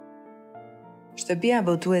Shtëpia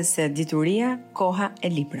botuese Dituria, koha e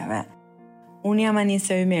librave. Unë jam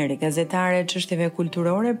Anisa Ymeri, gazetare e çështjeve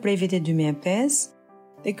kulturore prej vitit 2005,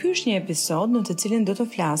 dhe ky është një episod në të cilin do të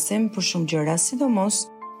flasim për shumë gjëra, sidomos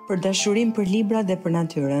për dashurinë për libra dhe për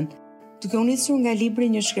natyrën, duke u nisur nga libri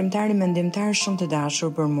një shkrimtari mendimtar shumë të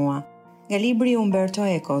dashur për mua, nga libri Umberto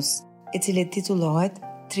Ecos, i cili titullohet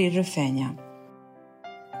Rrëfenjat.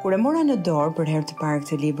 Kur e mora në dorë për herë të parë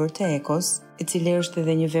këtë libër të Ecos, i cili është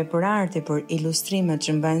edhe një vepër arti për ilustrimet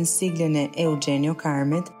që mbajnë siglën e Eugenio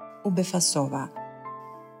Carmet, u befasova.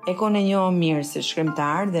 Econ e njoh mirë si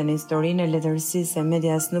shkrimtar dhe në historinë e letërsisë e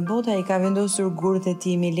medias në botë ai ka vendosur gurët e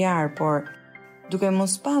tij miljar, por duke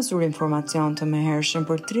mos pasur informacion të mëhershëm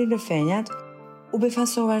për rrëfenjat, u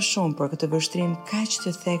befasova shumë për këtë vështrim kaq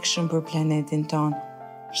të thekshëm për planetin ton,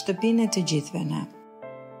 shtëpinë e të gjithëve ne.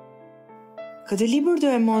 Këtë libër do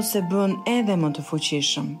e mos e bën edhe më të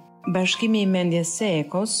fuqishëm. Bashkimi i mendjes së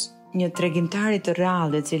Ecos, një tregimtari të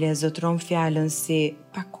rrallë i cili e zotron fjalën si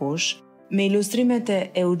pakush, me ilustrimet e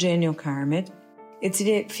Eugenio Carmet, i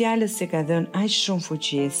cili fjalës si ka dhënë aq shumë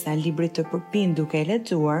fuqi sa libri të përpinë duke e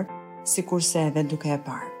lexuar, sikurse edhe duke e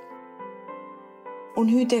parë.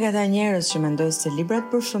 Unë hyj tek ata njerëz që mendojnë se librat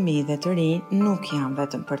për fëmijë dhe të rinj nuk janë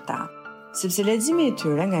vetëm për ta, sepse leximi i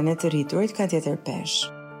tyre nga ne të rriturit ka tjetër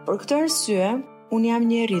peshë. Për këtë arsye, unë jam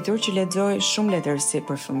një e rritur që lexoj shumë letërsi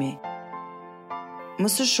për fëmijë. Më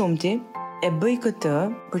së shumti, e bëj këtë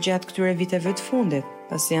përgjatë këtyre viteve të fundit,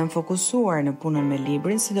 pasi jam fokusuar në punën me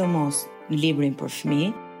librin, sidomos në librin për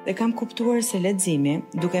fëmijë, dhe kam kuptuar se leximi,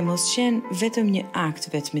 duke mos qenë vetëm një akt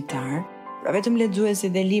vetmitar, pra vetëm lexuesi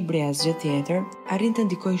dhe libri asgjë tjetër, arrin të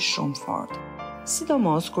ndikojë shumë fort.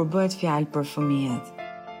 Sidomos kur bëhet fjalë për fëmijët.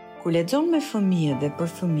 Kur lexon me fëmijët dhe për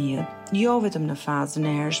fëmijët, jo vetëm në fazën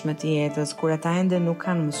e hershme të jetës, kur ata ende nuk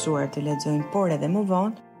kanë mësuar të lexojnë, por edhe më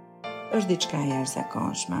vonë, është diçka e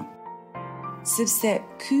jashtëzakonshme. Sepse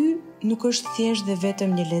ky nuk është thjesht dhe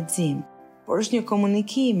vetëm një lexim, por është një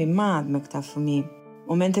komunikim i madh me këta fëmijë,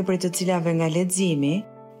 momente për të cilave nga leximi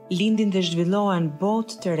lindin dhe zhvillohen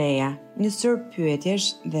botë të reja, një sër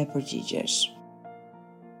pyetjesh dhe përgjigjesh.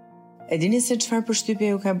 E dini se çfarë përshtypje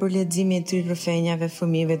ju ka bërë leximi i rrëfenjave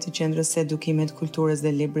fëmijëve të qendrës së edukimit, kulturës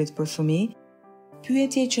dhe librit për fëmijë?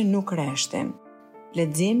 Pyetje që nuk rreshtin,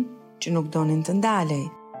 lexim që nuk donin të ndalej,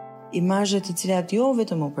 imazhe të cilat jo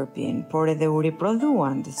vetëm u përpin, por edhe u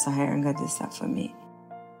riprodhuan disa herë nga disa fëmijë.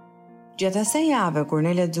 Gjatë asaj jave kur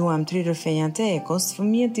ne lexuam rrëfenjat e Ecos,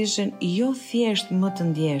 fëmijët ishin jo thjesht më të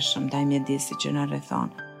ndjeshëm ndaj mjedisit që na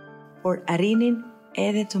rrethon, por arrinin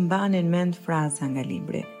edhe të mbanin mend fraza nga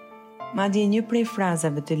libri. Madje një prej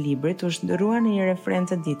frazave të librit u shndërrua në një refren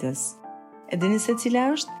të ditës. E dini se cila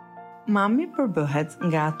është? Mami përbëhet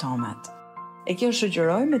nga atomat. E kjo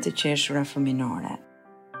shoqëroi me të qeshura fëminore.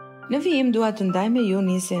 Në vijim dua të ndaj me ju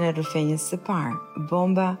nisjen e rrëfenjës së parë,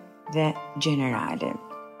 bomba dhe generali.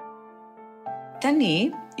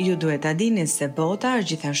 Tani, ju duhet ta dini se bota është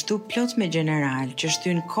gjithashtu plot me general që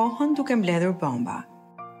shtyn kohën duke mbledhur bomba.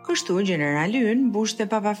 Kështu generali ynë mbushte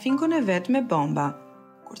papafinkun e vet me bomba.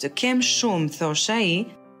 Kur të kem shumë, thosh ai,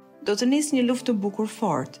 do të nis një luftë të bukur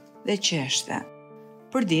fort dhe qeshte.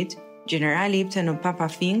 Për ditë, generali hipte në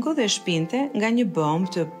papafingo dhe shpinte nga një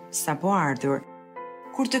bombë të sapo ardhur.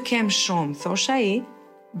 Kur të kem shumë, thosh ai,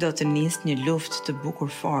 do të nis një luftë të bukur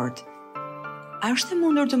fort. A është e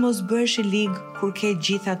mundur të mos bëhesh i lig kur ke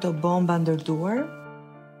gjithë ato bomba ndërtuar?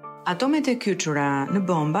 Atomet e kyçura në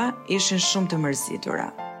bomba ishin shumë të mërzitura.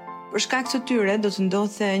 Për shkak të tyre do të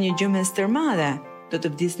ndodhte një gjë me stërmadhe. Do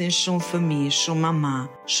të vdisnin shumë fëmijë, shumë mama,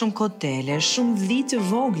 shumë kotele, shumë dhë të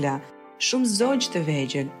vogla, shumë zogj të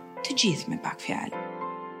vegjël, të gjithë me pak fjalë.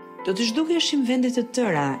 Do të zhdukeshim vende të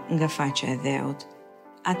tëra nga faqja e dheut.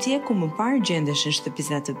 Atje ku më parë gjendeshin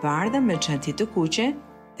shtëpiza të bardha me çanti të kuqe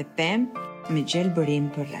dhe pemë me gjelbërim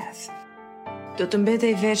për rreth. Do të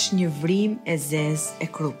mbetej veç një vrim e zezë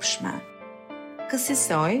e krupshme.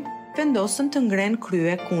 Kësaj vendosën të ngrenë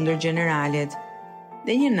krye kundër generalit.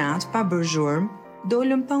 Dhe një natë pa bërë zhurmë,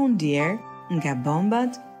 dolën pa undjer nga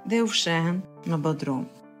bombat dhe u fshehen në bodrum.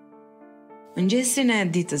 Mëngjesin e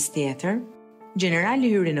ditës tjetër,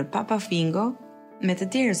 generali hyri në papafingo me të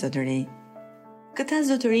tjerë zotërinj. Këta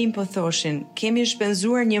zotërinj po thoshin, kemi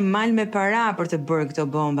shpenzuar një mal me para për të bërë këto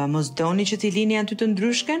bomba, mos doni që t'i lini aty të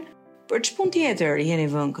ndryshken? Për ç'pun tjetër jeni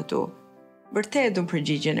vënë këtu? Vërtet, u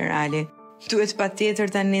përgjigj generali, duhet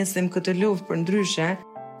patjetër ta nisim këtë luftë, për ndryshe,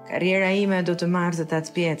 karriera ime do të marrë të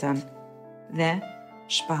tatë pjetën. Dhe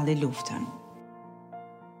shpalli luftën.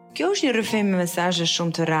 Kjo është një rrëfenjë me mesazhe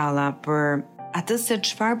shumë të rralla për atë se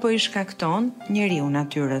çfarë po i shkakton njeriu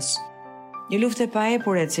natyrës. Një luftë e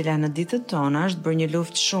paepur e cila në ditët tona është bërë një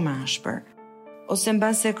luftë shumë ashpër. ose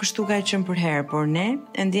mbase kështu ka qenë për herë, por ne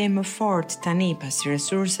e ndjejmë më fort tani pasi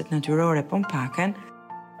resurset natyrore po mpaken,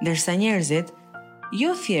 ndërsa njerëzit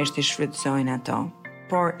jo thjesht i shfrytëzojnë ato,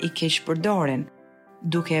 por i keq përdoren,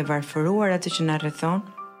 duke e varfëruar atë që na rrethon,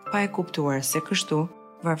 pa e kuptuar se kështu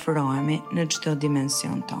varfërohemi në çdo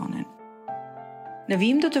dimension tonë. Në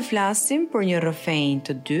vim do të flasim për një rrëfenjë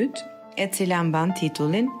të dytë, e cila mban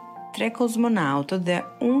titullin 3 kozmonautët dhe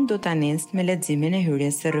unë do ta nis me leximin e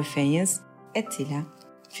hyrjes së rrëfenjës, e cila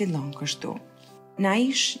fillon kështu. Na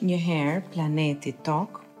ish një herë planeti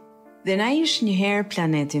Tokë dhe na ish një herë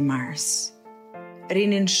planeti Mars.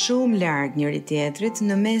 Rinin shumë larg njëri tjetrit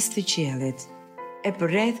në mes të qiellit, e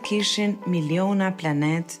përreth kishin miliona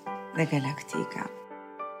planet dhe galaktika.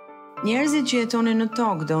 Njerëzit që jetonin në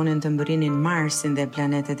Tokë donin të mbërrinin Marsin dhe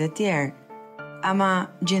planetet e tjerë, ama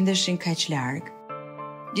gjendeshin kaq larg.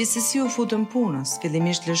 Gjithsesi u futën punës,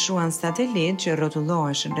 fillimisht lëshuan satelit që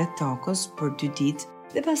rrotulloheshin rreth Tokës për 2 ditë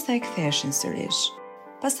dhe pastaj ktheheshin sërish.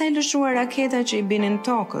 Pastaj lëshuan raketa që i binin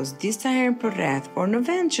Tokës disa herë përreth, por në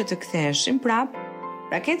vend që të ktheheshin prap,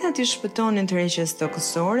 raketat i shpëtonin tërheqjes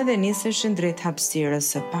tokësore dhe niseshin drejt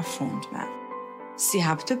hapësirës së pafundme. Si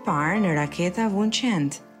hap të parë në raketa vun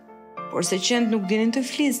qend, por se qend nuk dinin të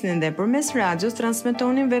flisnin dhe përmes radios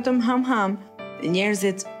transmetonin vetëm ham-ham, dhe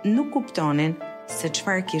njerëzit nuk kuptonin se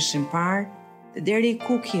çfarë kishin parë dhe deri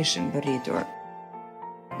ku kishin bërritur.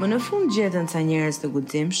 Më në fund gjetën ca njerëz të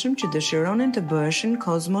guximshëm që dëshironin të bëheshin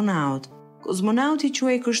kozmonaut. Kozmonauti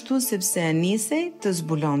quhej kështu sepse nisej të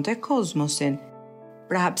zbulonte kozmosin,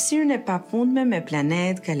 pra hapësirën e pafundme me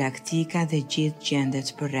planet, galaktika dhe gjithë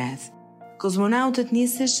gjendet përreth. Kozmonautët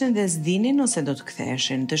niseshin dhe s'dinin ose do të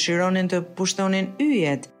ktheheshin, dëshironin të pushtonin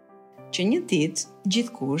yjet, që një ditë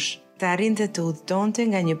gjithkush të arrinte të udhëtonte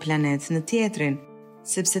nga një planet në tjetrin,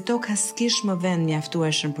 sepse toka s'kish më vend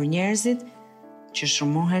mjaftueshëm për njerëzit që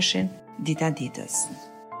shumoheshin dita ditës.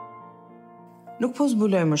 Nuk po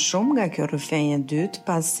zbuloj më shumë nga kjo rrëfenjë e dytë,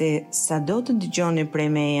 pasi sado të dëgjoni prej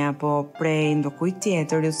meja apo prej ndokujt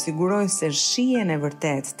tjetër, ju siguroj se shijen e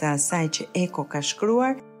vërtet të asaj që Eko ka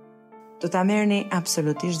shkruar, do ta merrni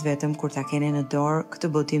absolutisht vetëm kur ta keni në dorë këtë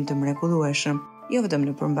botim të mrekullueshëm, jo vetëm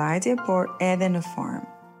në përmbajtje, por edhe në formë.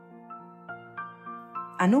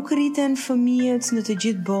 A nuk rriten fëmijët në të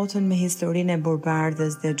gjithë botën me historinë e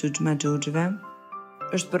Burbardhës dhe Xhuxhmaxhuxhëve?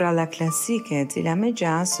 Është përralla klasike e cila me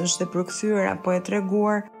gjas është e përkthyer apo e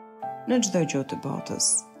treguar në çdo gjuhë të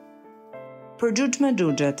botës. Për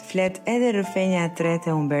Xhuxhmaxhuxhët flet edhe rrëfenja e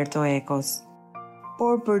tretë e Umberto Ecos,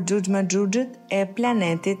 por për Xhuxhmaxhuxhët e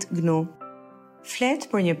planetit Gnu.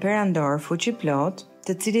 Flet për një perandor fuqiplot,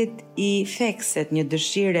 të cilit i thekset një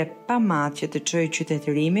dëshirë pamadh që të çojë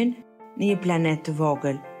qytetërimin në një planet të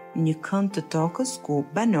vogël, një kënd të tokës ku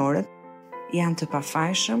banorët janë të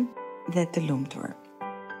pafajshëm dhe të lumtur.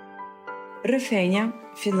 Rrëfenja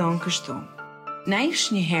fillon kështu. Na ish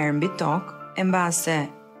një herë mbi tokë, e mbase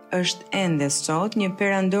është ende sot një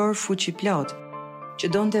perandor fuqiplot, që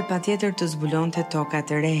donte patjetër të zbulonte toka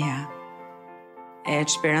të reja. E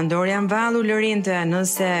çperandor janë vallu lërinte,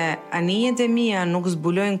 nëse anijet e mia nuk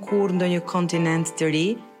zbulojnë kur ndonjë kontinent të ri,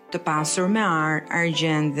 të pasur me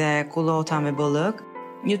argjend dhe kullota me bollëk,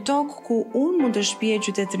 një tokë ku unë mund të shpije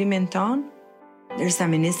qytetërimin ton, ndërsa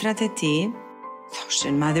ministrat e tij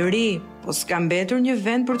thoshin madhëri, po s'ka mbetur një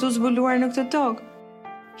vend për të zbuluar në këtë tokë.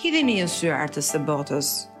 Hidhini një sy artës së botës.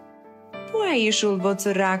 Po ai ishull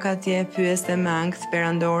vocërak atje, pyeste me ankth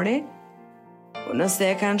perandori? Po nëse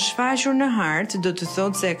e kanë shfaqur në hartë, do të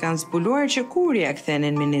thotë se e kanë zbuluar që kur ja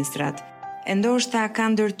kthenin ministrat. E ndoshta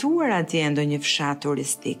kanë ndërtuar atje ndonjë fshat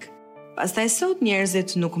turistik. Pastaj sot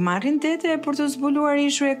njerëzit nuk marrin dete për të zbuluar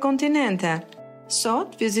ishuj e kontinente.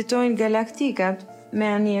 Sot vizitojnë galaktikat me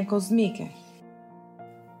anije kozmike.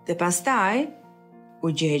 Dhe pastaj u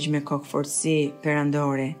gjegj me kokëfortësi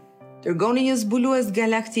perandori. Dërgoni një zbulues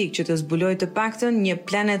galaktik që të zbulojë të paktën një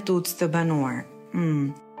planetuc të banuar.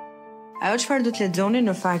 Ajo çfarë do të lexoni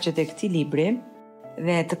në faqet e këtij libri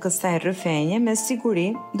dhe të kësaj rrëfenje me siguri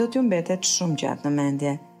do t'ju mbetet shumë gjatë në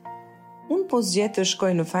mendje. Unë po zgjedh të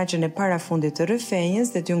shkoj në faqen e parafundit të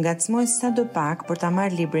rrëfenjes dhe t'ju ngacmoj sadopak për ta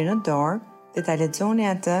marrë librin në dorë dhe ta lexoni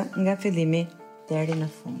atë nga fillimi deri në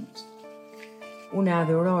fund. Unë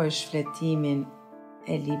adhuroj shfletimin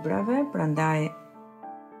e librave, prandaj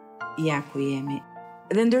ja ku jemi.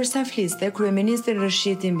 Dhe ndërsa fliste, kryeministri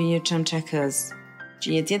rrëshiti mbi një çançakës,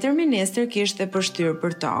 që një tjetër ministër kishte përshtyr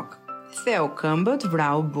për tokë. Theu këmbët,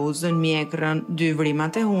 vrau buzën, mjekrën, 2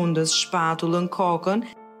 vrimat e hundës, shpatullën, kokën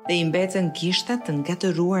dhe i mbetën gishtat të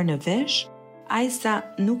ngatëruar në vesh, aq sa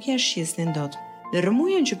nuk ja shisnin dot. Në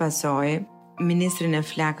rrëmujën që pasoi, ministri në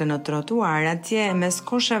flakën në trotuar atje mes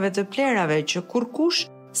koshave të plerave që kurkush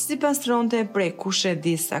Si pas tronte prej kushe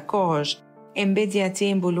disa kohësh, e mbeti atje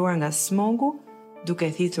i mbuluar nga smogu, duke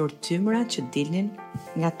thithur tymra që dilnin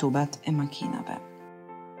nga tubat e makinave.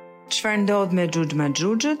 Çfarë ndodh me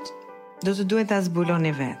xhuxhët? Do të duhet ta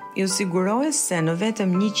zbuloni vetë. Ju siguroj se në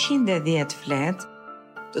vetëm 110 flet,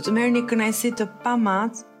 do të merrni kënaqësi të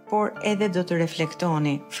pamat, por edhe do të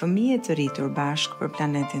reflektoni fëmijë të rritur bashkë për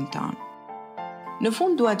planetin tonë. Në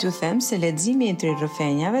fund dua t'ju them se leximi i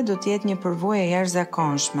rrëfenjave do të jetë një përvojë e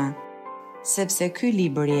jashtëzakonshme, sepse ky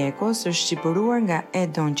libër i Ecos është shqipëruar nga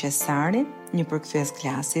Edon Qesari, një përkthyes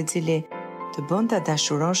klasi i cili të bën ta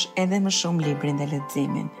dashurosh edhe më shumë librin dhe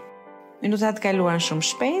leximin. Minutat kaluan shumë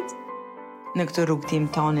shpejt në këtë rrugtim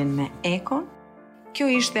tonin me Ekon.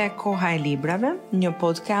 Kjo ishte Koha e librave, një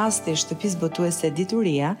podcast i shtëpisë botuese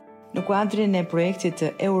Dituria, në kuadrin e projektit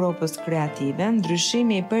të Europës Kreative,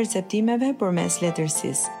 ndryshimi i perceptimeve përmes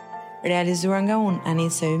letërsisë, realizuar nga unë,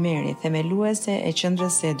 Anisa Ymeri, themeluese e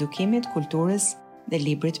Qendrës së Edukimit, Kulturës dhe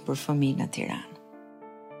Librit për Fëmijë në Tiranë.